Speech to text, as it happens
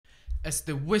As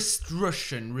the West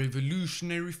Russian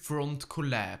Revolutionary Front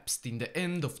collapsed in the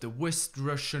end of the West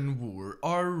Russian War,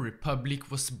 our republic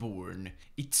was born.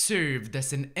 It served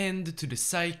as an end to the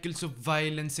cycles of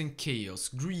violence and chaos,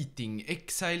 greeting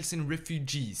exiles and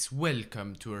refugees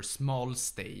welcome to our small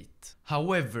state.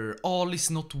 However, all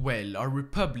is not well. Our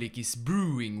republic is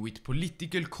brewing with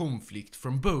political conflict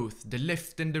from both the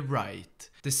left and the right.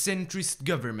 The centrist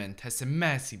government has a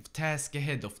massive task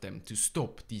ahead of them to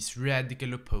stop these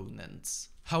radical opponents.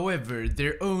 However,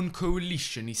 their own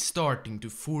coalition is starting to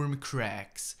form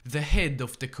cracks. The head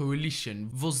of the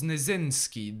coalition,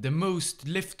 Voznesensky, the most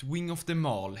left-wing of them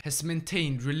all, has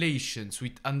maintained relations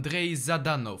with Andrei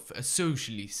Zhdanov, a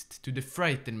socialist, to the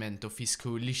frightenment of his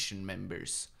coalition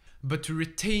members. But to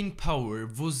retain power,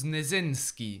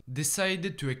 Voznesensky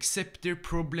decided to accept their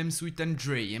problems with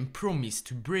Andrei and promised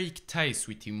to break ties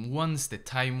with him once the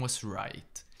time was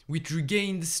right. With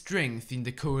regained strength in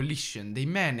the coalition, they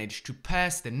managed to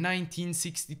pass the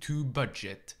 1962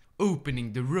 budget,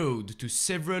 opening the road to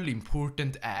several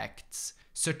important acts,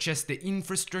 such as the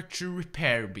Infrastructure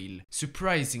Repair Bill,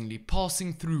 surprisingly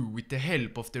passing through with the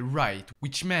help of the right,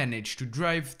 which managed to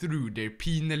drive through their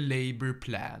penal labor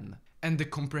plan, and the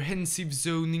Comprehensive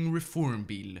Zoning Reform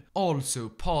Bill, also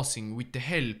passing with the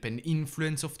help and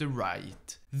influence of the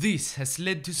right. This has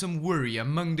led to some worry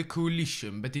among the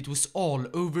coalition, but it was all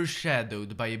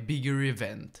overshadowed by a bigger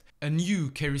event. A new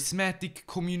charismatic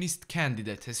communist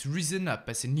candidate has risen up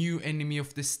as a new enemy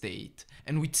of the state,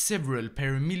 and with several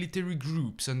paramilitary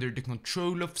groups under the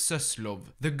control of Suslov,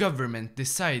 the government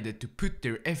decided to put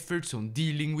their efforts on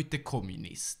dealing with the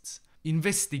communists.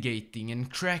 Investigating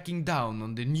and cracking down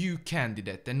on the new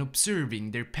candidate and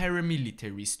observing their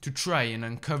paramilitaries to try and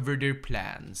uncover their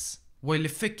plans. While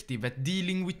effective at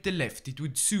dealing with the left, it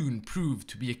would soon prove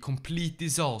to be a complete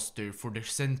disaster for the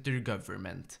center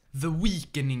government. The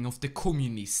weakening of the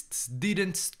communists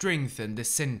didn't strengthen the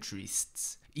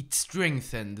centrists. It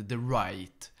strengthened the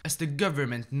right, as the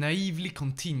government naively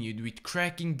continued with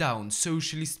cracking down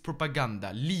socialist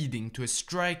propaganda, leading to a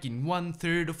strike in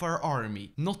 1/3 of our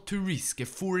army. Not to risk a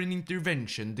foreign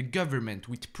intervention, the government,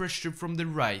 with pressure from the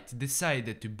right,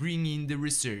 decided to bring in the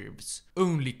reserves,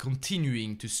 only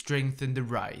continuing to strengthen the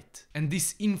right. And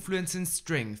this influence and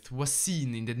strength was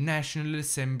seen in the National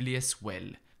Assembly as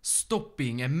well,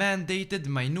 stopping a mandated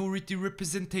minority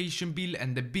representation bill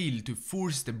and a bill to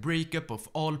force the breakup of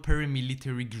all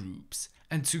paramilitary groups,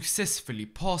 and successfully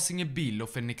passing a bill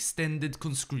of an extended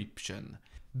conscription.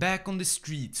 Back on the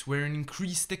streets were an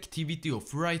increased activity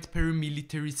of right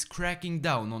paramilitaries cracking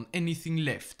down on anything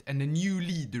left, and a new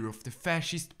leader of the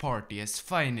fascist party has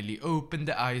finally opened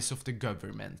the eyes of the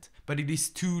government. But it is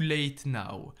too late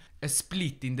now. A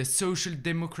split in the Social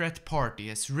Democrat Party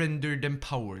has rendered them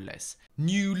powerless.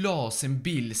 New laws and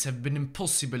bills have been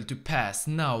impossible to pass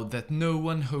now that no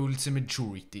one holds a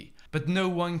majority. But no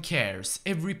one cares.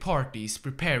 Every party is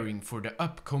preparing for the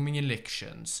upcoming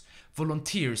elections.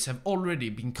 Volunteers have already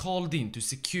been called in to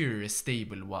secure a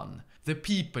stable one. The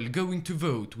people going to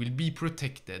vote will be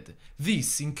protected.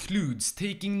 This includes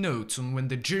taking notes on when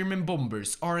the German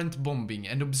bombers aren't bombing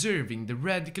and observing the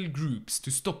radical groups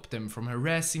to stop them from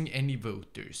harassing any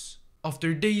voters.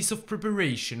 After days of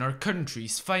preparation, our country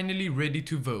is finally ready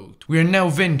to vote. We are now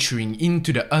venturing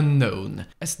into the unknown.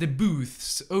 As the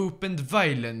booths opened,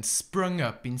 violence sprung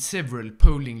up in several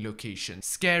polling locations,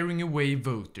 scaring away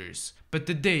voters. But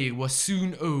the day was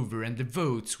soon over and the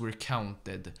votes were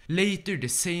counted. Later the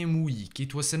same week,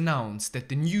 it was announced that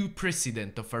the new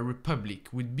president of our republic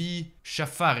would be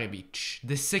Shafarevich,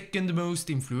 the second most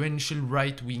influential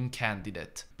right-wing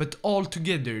candidate. But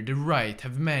altogether, the right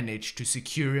have managed to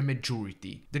secure a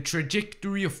majority. The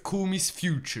trajectory of Komi's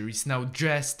future is now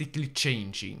drastically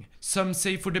changing. Some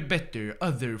say for the better,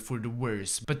 others for the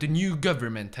worse, but the new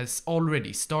government has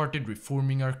already started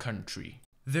reforming our country.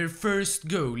 Their first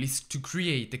goal is to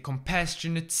create a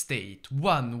compassionate state,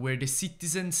 one where the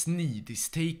citizens' need is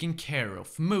taken care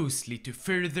of, mostly to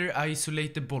further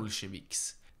isolate the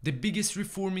Bolsheviks. The biggest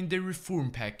reform in their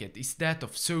reform packet is that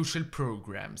of social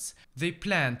programs. They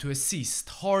plan to assist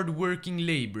hard-working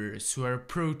laborers who are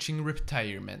approaching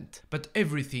retirement. But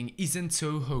everything isn't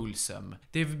so wholesome.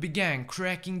 They've begun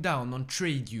cracking down on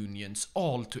trade unions,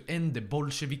 all to end the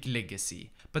Bolshevik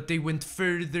legacy. But they went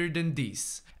further than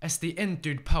this. As they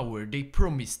entered power, they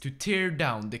promised to tear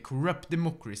down the corrupt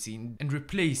democracy and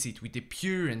replace it with a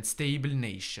pure and stable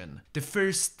nation. The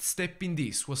first step in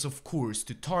this was of course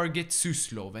to target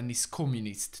Suslov and his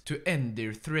communists to end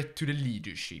their threat to the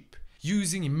leadership.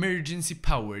 Using emergency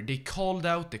power, they called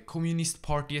out the Communist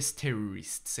Party as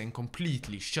terrorists and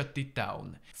completely shut it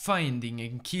down, finding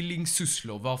and killing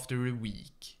Suslov after a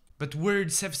week. But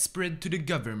words have spread to the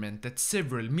government that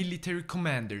several military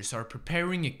commanders are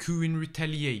preparing a coup in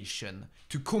retaliation.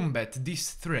 To combat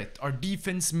this threat, our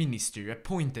defense minister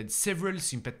appointed several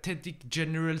sympathetic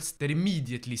generals that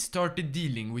immediately started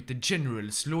dealing with the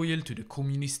generals loyal to the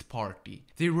Communist Party.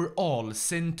 They were all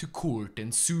sent to court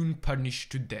and soon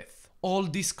punished to death. All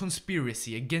this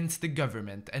conspiracy against the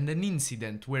government and an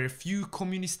incident where a few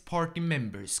Communist Party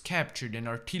members captured an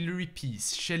artillery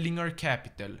piece shelling our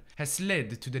capital has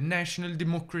led to the National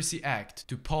Democracy Act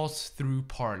to pass through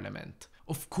Parliament.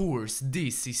 Of course,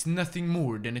 this is nothing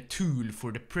more than a tool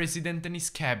for the president and his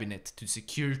cabinet to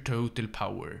secure total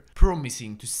power,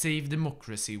 promising to save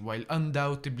democracy while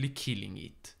undoubtedly killing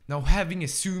it. Now, having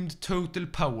assumed total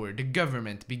power, the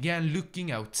government began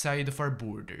looking outside of our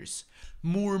borders.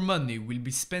 More money will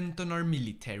be spent on our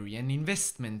military, and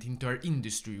investment into our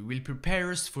industry will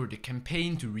prepare us for the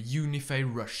campaign to reunify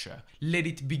Russia. Let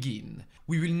it begin.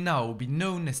 We will now be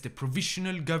known as the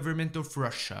Provisional Government of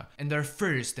Russia, and our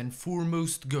first and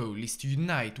foremost goal is to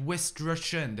unite West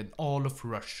Russia and then all of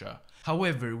Russia.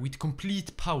 However, with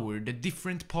complete power, the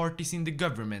different parties in the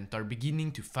government are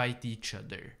beginning to fight each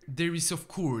other. There is of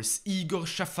course Igor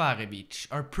Shafarevich,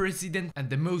 our president and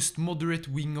the most moderate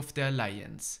wing of the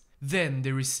alliance. Then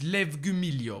there is Lev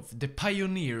Gumilyov, the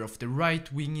pioneer of the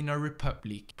right wing in our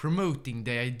republic, promoting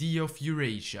the idea of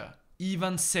Eurasia.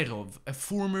 Ivan Serov, a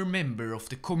former member of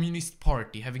the Communist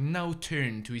Party, having now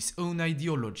turned to his own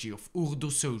ideology of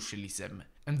Urdo-socialism.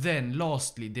 And then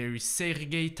lastly there is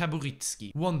Sergei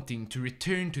Taboritksy, wanting to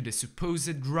return to the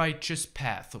supposed righteous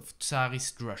path of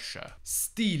Tsarist Russia.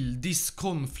 Still, this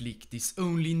conflict is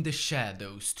only in the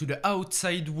shadows. To the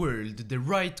outside world, the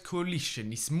right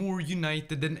coalition is more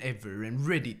united than ever and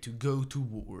ready to go to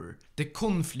war. The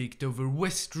conflict over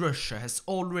West Russia has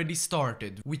already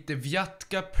started with the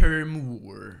Vyatka-Perm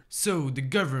War, so the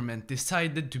government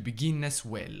decided to begin as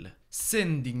well.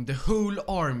 Sending the whole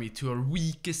army to our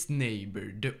weakest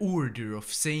neighbor, the Order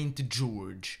of St.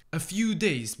 George. A few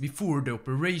days before the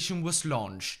operation was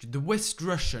launched, the West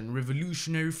Russian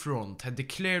Revolutionary Front had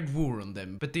declared war on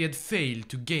them, but they had failed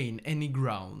to gain any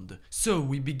ground. So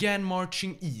we began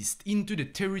marching east into the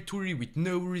territory with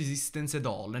no resistance at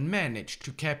all and managed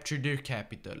to capture their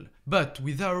capital. But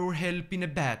with our help in a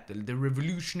battle, the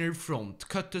Revolutionary Front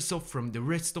cut us off from the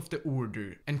rest of the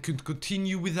order and could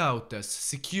continue without us,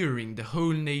 securing the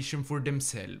whole nation for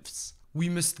themselves. We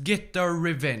must get our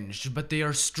revenge, but they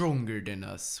are stronger than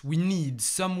us. We need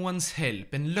someone's help,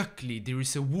 and luckily there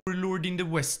is a warlord in the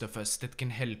west of us that can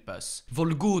help us.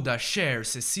 Volgoda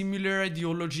shares a similar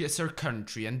ideology as our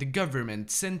country, and the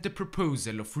government sent a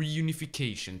proposal of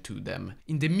reunification to them.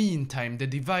 In the meantime, the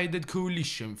divided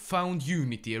coalition found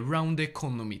unity around the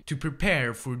economy to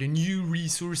prepare for the new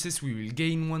resources we will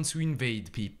gain once we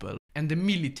invade people. And the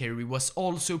military was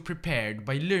also prepared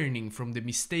by learning from the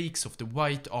mistakes of the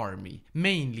White Army,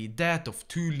 mainly that of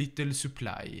too little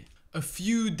supply. A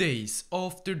few days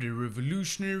after the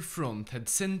Revolutionary Front had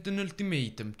sent an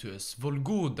ultimatum to us,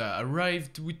 Volgoda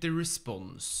arrived with a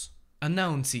response,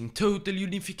 announcing total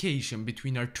unification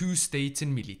between our two states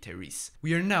and militaries.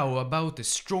 We are now about as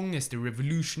strong as the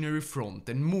Revolutionary Front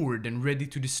and more than ready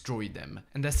to destroy them.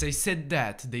 And as I said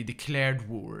that, they declared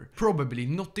war. Probably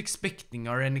not expecting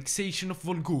our annexation of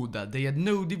Volgoda, they had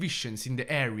no divisions in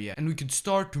the area and we could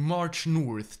start to march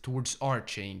north towards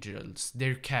Archangels,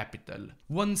 their capital.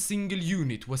 One single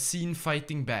unit was seen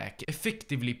fighting back,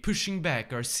 effectively pushing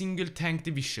back our single tank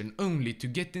division only to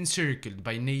get encircled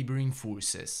by neighboring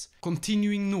forces.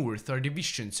 Continuing north, our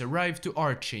divisions arrived to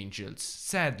Archangels,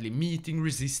 sadly meeting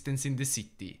resistance in the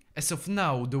city. As of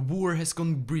now, the war has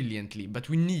gone brilliantly, but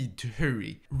we need to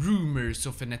hurry. Rumors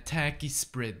of an attack is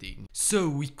spreading. So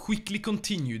we quickly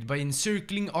continued by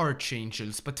encircling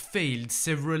Archangels, but failed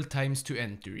several times to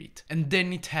enter it. And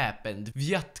then it happened.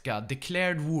 Vyatka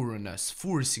declared war on us,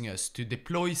 forcing us to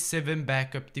deploy 7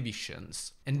 backup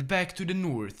divisions. And back to the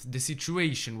north, the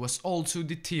situation was also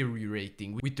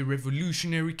deteriorating with the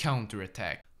revolutionary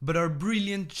counterattack. But our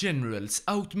brilliant generals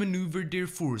outmaneuvered their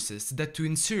forces that to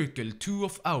encircle 2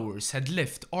 of ours had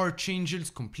left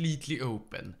Archangels completely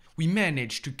open. We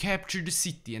managed to capture the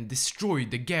city and destroy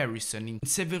the garrison in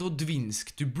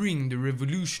Severodvinsk to bring the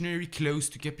revolutionary close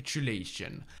to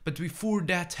capitulation. But before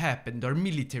that happened, our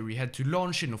military had to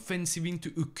launch an offensive into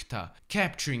Ukhta,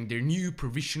 capturing their new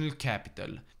provisional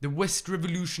capital. The West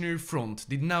Revolutionary Front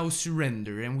did now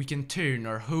surrender and we can turn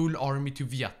our whole army to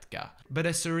Vyatka. But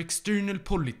as our external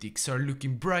policy politics are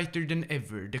looking brighter than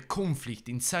ever, the conflict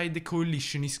inside the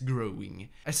coalition is growing.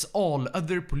 As all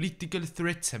other political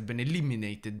threats have been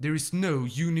eliminated, there is no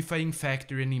unifying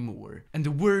factor anymore. And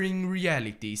the worrying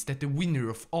reality is that the winner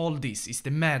of all this is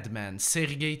the madman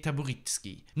Sergei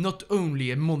Taboritksy. Not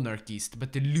only a monarchist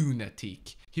but a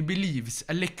lunatic. He believes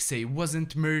Alexei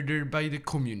wasn't murdered by the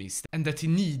communists and that he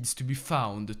needs to be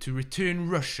found to return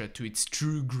Russia to its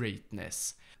true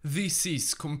greatness. This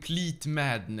is complete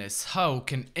madness. How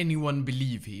can anyone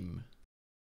believe him?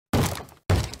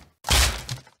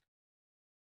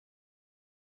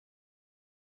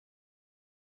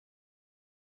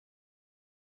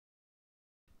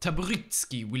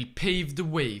 Taboritksy will pave the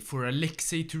way for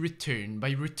Alexei to return by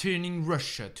returning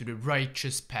Russia to the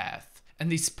righteous path.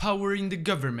 And his power in the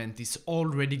government is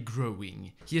already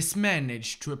growing. He has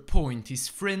managed to appoint his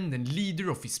friend and leader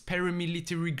of his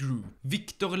paramilitary group,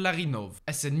 Viktor Larinov,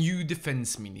 as a new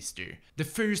defense minister. The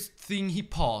first thing he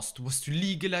passed was to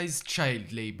legalize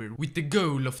child labor with the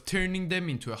goal of turning them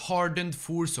into a hardened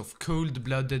force of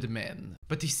cold-blooded men.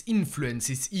 But his influence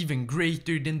is even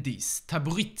greater than this.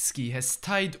 Taboritksy has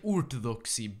tied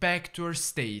orthodoxy back to our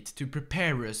state to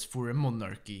prepare us for a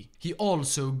monarchy. He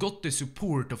also got the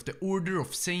support of the Order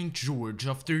of St. George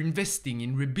after investing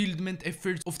in rebuildment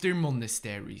efforts of their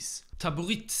monasteries.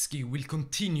 Taboritksy will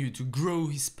continue to grow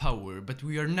his power, but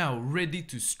we are now ready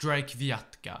to strike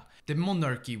Vyatka, the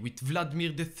monarchy with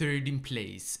Vladimir III in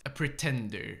place, a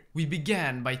pretender. We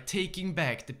began by taking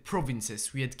back the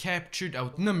provinces we had captured,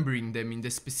 outnumbering them in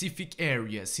the specific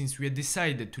area since we had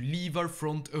decided to leave our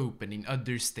front open in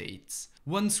other states.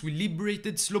 Once we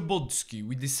liberated Slobodsky,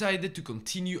 we decided to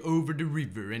continue over the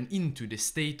river and into the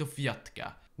state of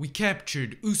Vyatka. We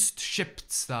captured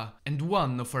Ust-Sheptsa, and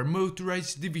one of our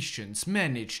motorized divisions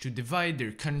managed to divide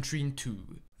their country in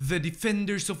two. The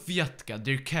defenders of Vyatka,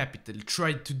 their capital,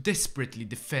 tried to desperately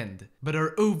defend, but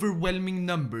our overwhelming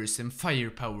numbers and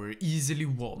firepower easily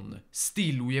won.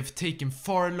 Still, we have taken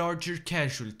far larger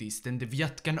casualties than the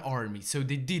Vyatkan army, so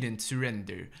they didn't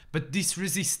surrender, but this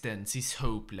resistance is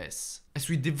hopeless. As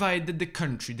we divided the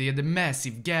country, they had a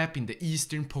massive gap in the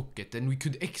eastern pocket, and we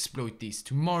could exploit this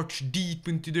to march deep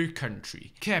into their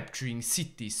country, capturing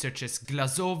cities such as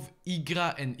Glazov,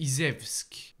 Igra and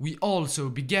Izevsk. We also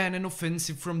began an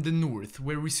offensive from the north,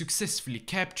 where we successfully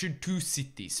captured 2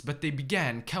 cities, but they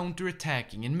began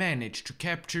counterattacking and managed to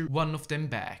capture one of them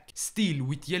back. Still,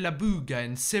 with Yelabuga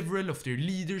and several of their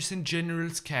leaders and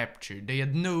generals captured, they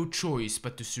had no choice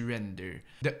but to surrender.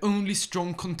 The only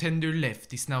strong contender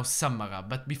left is now Samara,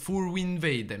 but before we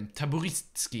invade them,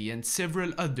 Taboritksy and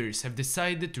several others have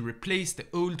decided to replace the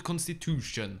old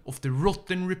constitution of the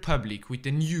rotten republic with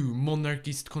a new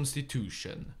monarchist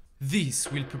constitution.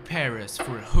 This will prepare us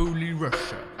for Holy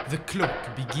Russia. The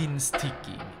clock begins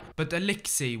ticking. But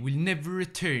Alexei will never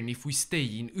return if we stay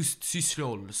in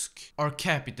Ust-Syslolsk, our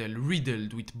capital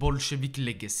riddled with Bolshevik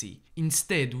legacy.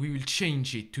 Instead, we will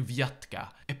change it to Vyatka,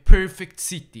 a perfect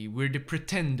city where the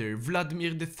pretender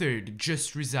Vladimir III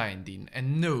just resigned in,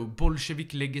 and no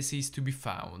Bolshevik legacy is to be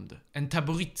found. And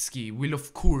Taboritksy will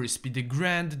of course be the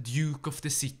Grand Duke of the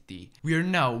city. We are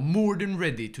now more than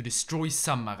ready to destroy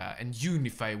Samara and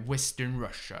unify Western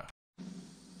Russia.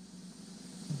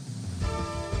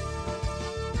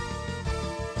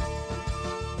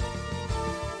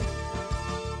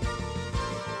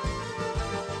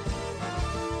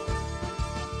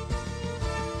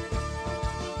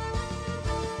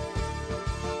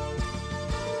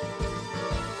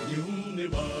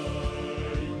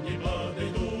 Не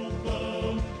падай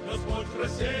духом, Господь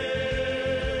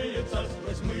рассеет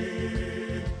царство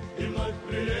тьмы, и вновь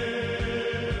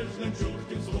прилежным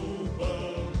чутким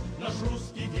звуком наш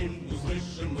русский гимн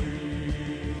услышим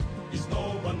мы. И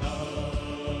снова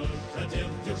наш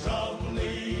отец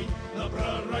державный на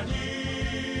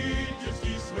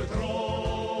прародительский свой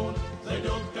трон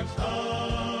зайдет, как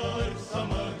царь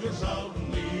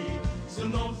самодержавный,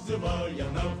 сынов взывая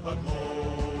на поклон.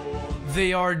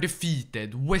 They are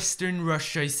defeated, Western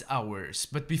Russia is ours,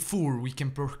 but before we can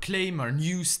proclaim our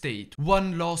new state,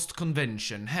 one last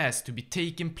convention has to be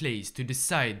taken place to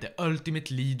decide the ultimate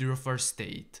leader of our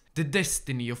state. The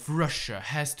destiny of Russia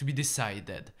has to be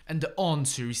decided, and the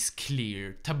answer is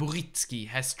clear. Taboritksy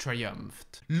has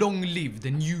triumphed. Long live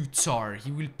the new Tsar,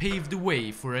 he will pave the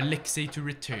way for Alexei to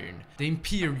return. The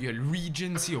imperial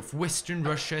regency of Western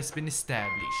Russia has been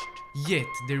established.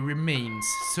 Yet there remains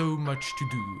so much to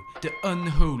do. The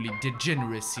unholy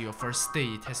degeneracy of our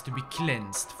state has to be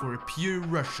cleansed for a pure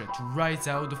Russia to rise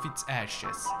out of its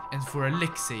ashes, and for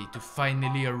Alexei to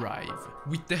finally arrive.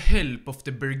 With the help of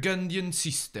the Burgundian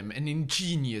system, system, an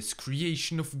ingenious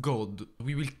creation of God.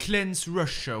 We will cleanse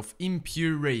Russia of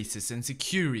impure races and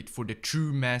secure it for the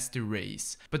true master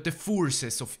race. But the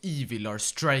forces of evil are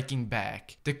striking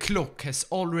back. The clock has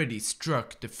already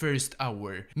struck the first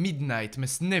hour. Midnight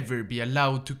must never be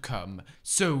allowed to come,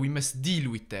 so we must deal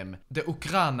with them. The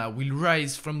Okrana will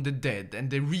rise from the dead, and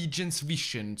the regent's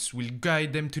visions will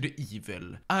guide them to the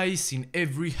evil. Eyes in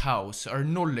every house, our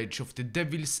knowledge of the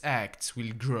devil's acts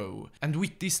will grow, and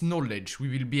with this knowledge we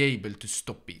will be able to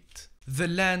stop it. The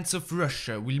lands of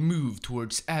Russia will move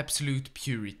towards absolute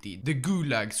purity. The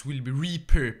gulags will be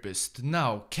repurposed,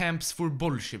 now camps for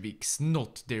Bolsheviks,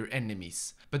 not their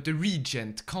enemies. But the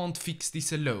regent can't fix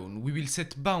this alone. We will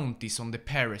set bounties on the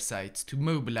parasites to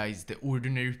mobilize the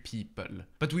ordinary people.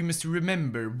 But we must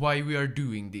remember why we are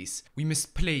doing this. We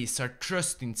must place our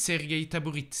trust in Sergei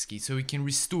Taboritksy so he can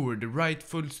restore the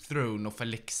rightful throne of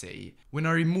Alexei. When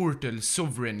our immortal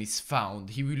sovereign is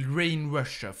found, he will reign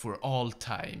Russia for all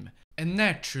time. And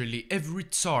naturally, every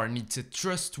Tsar needs a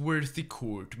trustworthy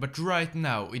court, but right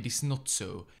now it is not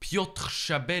so. Pyotr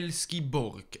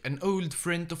Shabelsky-Bork, an old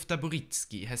friend of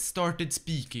Taboritsky, has started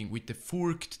speaking with the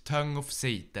forked tongue of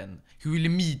Satan, who will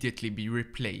immediately be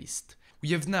replaced. We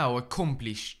have now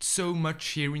accomplished so much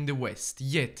here in the West,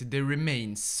 yet there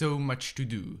remains so much to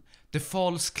do. The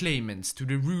false claimants to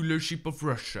the rulership of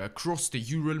Russia across the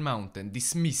Ural Mountain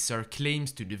dismiss our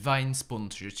claims to divine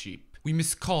sponsorship. We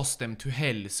must cast them to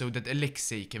hell so that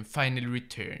Alexei can finally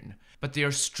return. But they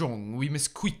are strong, we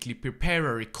must quickly prepare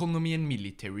our economy and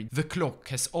military. The clock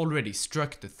has already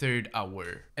struck the 3rd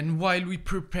hour. And while we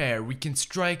prepare, we can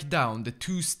strike down the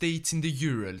 2 states in the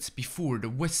Urals before the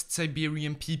West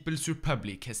Siberian People's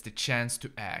Republic has the chance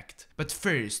to act. But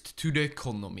first, to the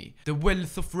economy. The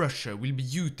wealth of Russia will be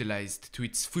utilized to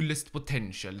its fullest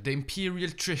potential. The imperial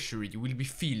treasury will be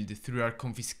filled through our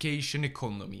confiscation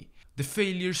economy. The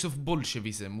failures of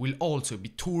Bolshevism will also be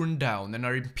torn down and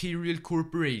our imperial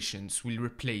corporations will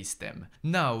replace them.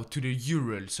 Now to the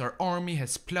Urals, our army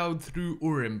has plowed through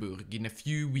Orenburg in a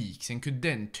few weeks and could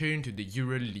then turn to the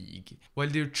Ural League. While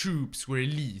their troops were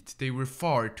elite, they were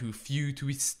far too few to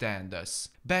withstand us.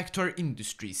 Back to our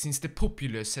industry, since the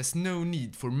populace has no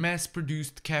need for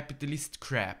mass-produced capitalist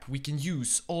crap, we can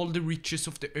use all the riches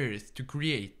of the earth to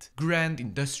create grand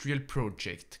industrial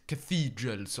projects,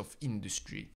 cathedrals of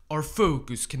industry. Our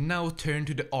focus can now turn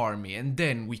to the army and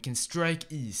then we can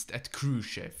strike east at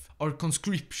Khrushchev. Our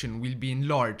conscription will be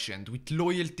enlarged with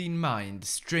loyalty in mind,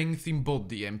 strength in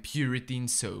body and purity in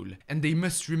soul. And they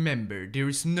must remember there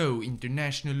is no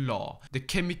international law. The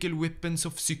chemical weapons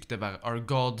of Syktavar are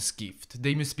God's gift.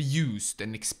 They must be used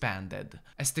and expanded.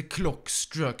 As the clock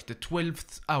struck the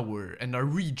 12th hour and our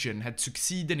region had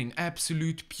succeeded in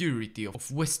absolute purity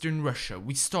of Western Russia,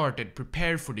 we started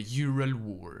prepare for the Ural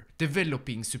War,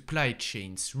 developing supply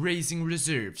chains, raising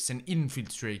reserves and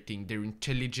infiltrating their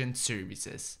intelligence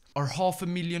services. Our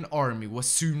 500,000 army was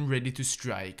soon ready to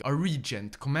strike. Our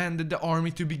regent commanded the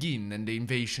army to begin and the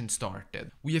invasion started.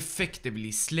 We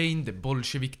effectively slain the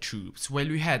Bolshevik troops. While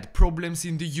we had problems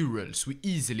in the Urals, we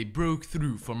easily broke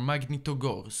through from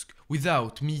Magnitogorsk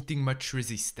without meeting much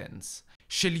resistance.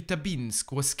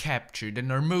 Chelyabinsk was captured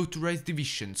and our motorized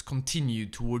divisions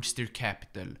continued towards their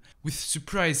capital. With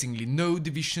surprisingly no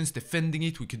divisions defending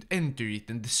it, we could enter it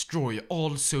and destroy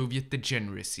all Soviet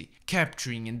degeneracy,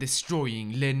 capturing and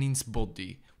destroying Lenin's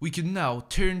body. We could now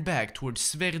turn back towards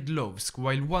Sverdlovsk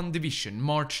while one division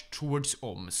marched towards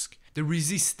Omsk. The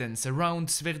resistance around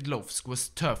Sverdlovsk was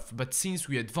tough, but since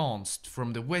we advanced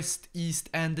from the west, east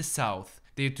and the south,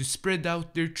 they had to spread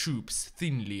out their troops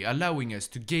thinly, allowing us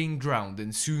to gain ground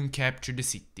and soon capture the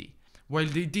city. While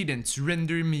they didn't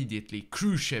surrender immediately,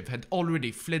 Khrushchev had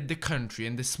already fled the country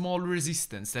and the small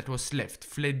resistance that was left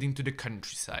fled into the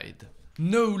countryside.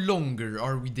 No longer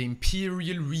are we the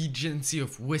Imperial Regency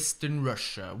of Western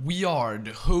Russia, we are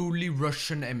the Holy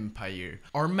Russian Empire.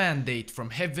 Our mandate from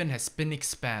heaven has been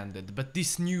expanded, but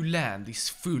this new land is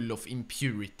full of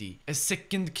impurity. A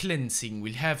second cleansing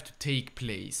will have to take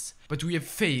place. But we have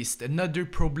faced another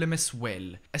problem as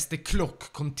well. As the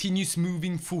clock continues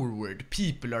moving forward,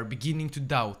 people are beginning to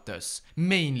doubt us,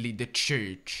 mainly the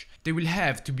church. They will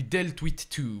have to be dealt with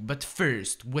too, but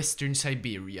first Western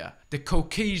Siberia. The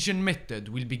Caucasian method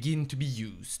will begin to be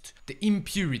used. The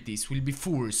impurities will be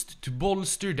forced to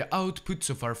bolster the outputs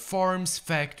of our farms,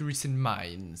 factories and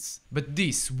mines. But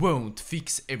this won't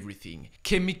fix everything.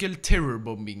 Chemical terror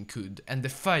bombing could, and the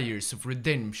fires of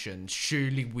redemption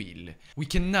surely will. We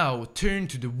can now now turn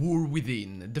to the war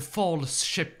within. The false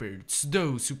shepherds,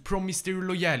 those who promise their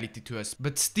loyalty to us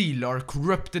but still are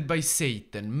corrupted by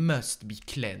Satan, must be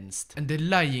cleansed. And the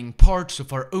lying parts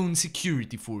of our own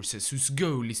security forces whose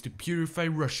goal is to purify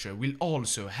Russia will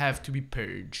also have to be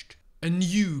purged. A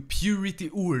new purity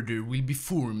order will be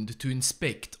formed to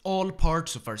inspect all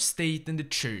parts of our state and the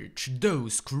church.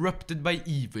 Those corrupted by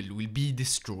evil will be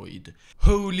destroyed.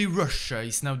 Holy Russia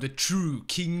is now the true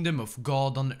kingdom of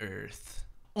God on earth.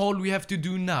 All we have to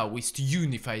do now is to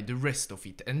unify the rest of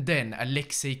it, and then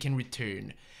Alexei can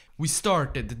return. We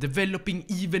started developing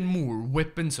even more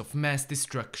weapons of mass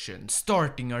destruction,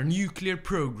 starting our nuclear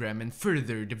program and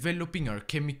further developing our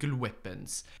chemical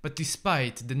weapons. But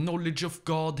despite the knowledge of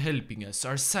God helping us,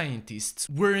 our scientists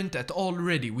weren't at all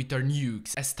ready with our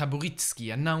nukes as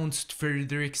Taboritksy announced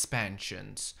further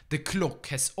expansions. The clock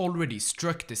has already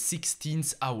struck the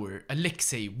 16th hour.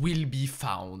 Alexei will be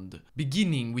found,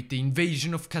 beginning with the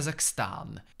invasion of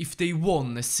Kazakhstan. If they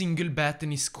won a single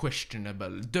battle is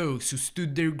questionable. Those who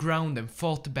stood their ground and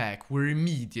fought back were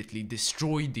immediately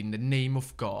destroyed in the name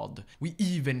of God. We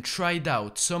even tried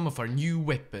out some of our new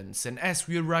weapons, and as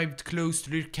we arrived close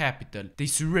to their capital, they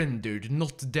surrendered,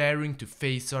 not daring to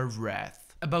face our wrath.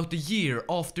 About a year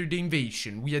after the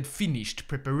invasion, we had finished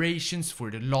preparations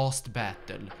for the last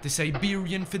battle. The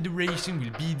Siberian Federation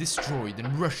will be destroyed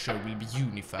and Russia will be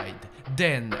unified.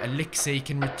 Then Alexei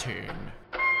can return.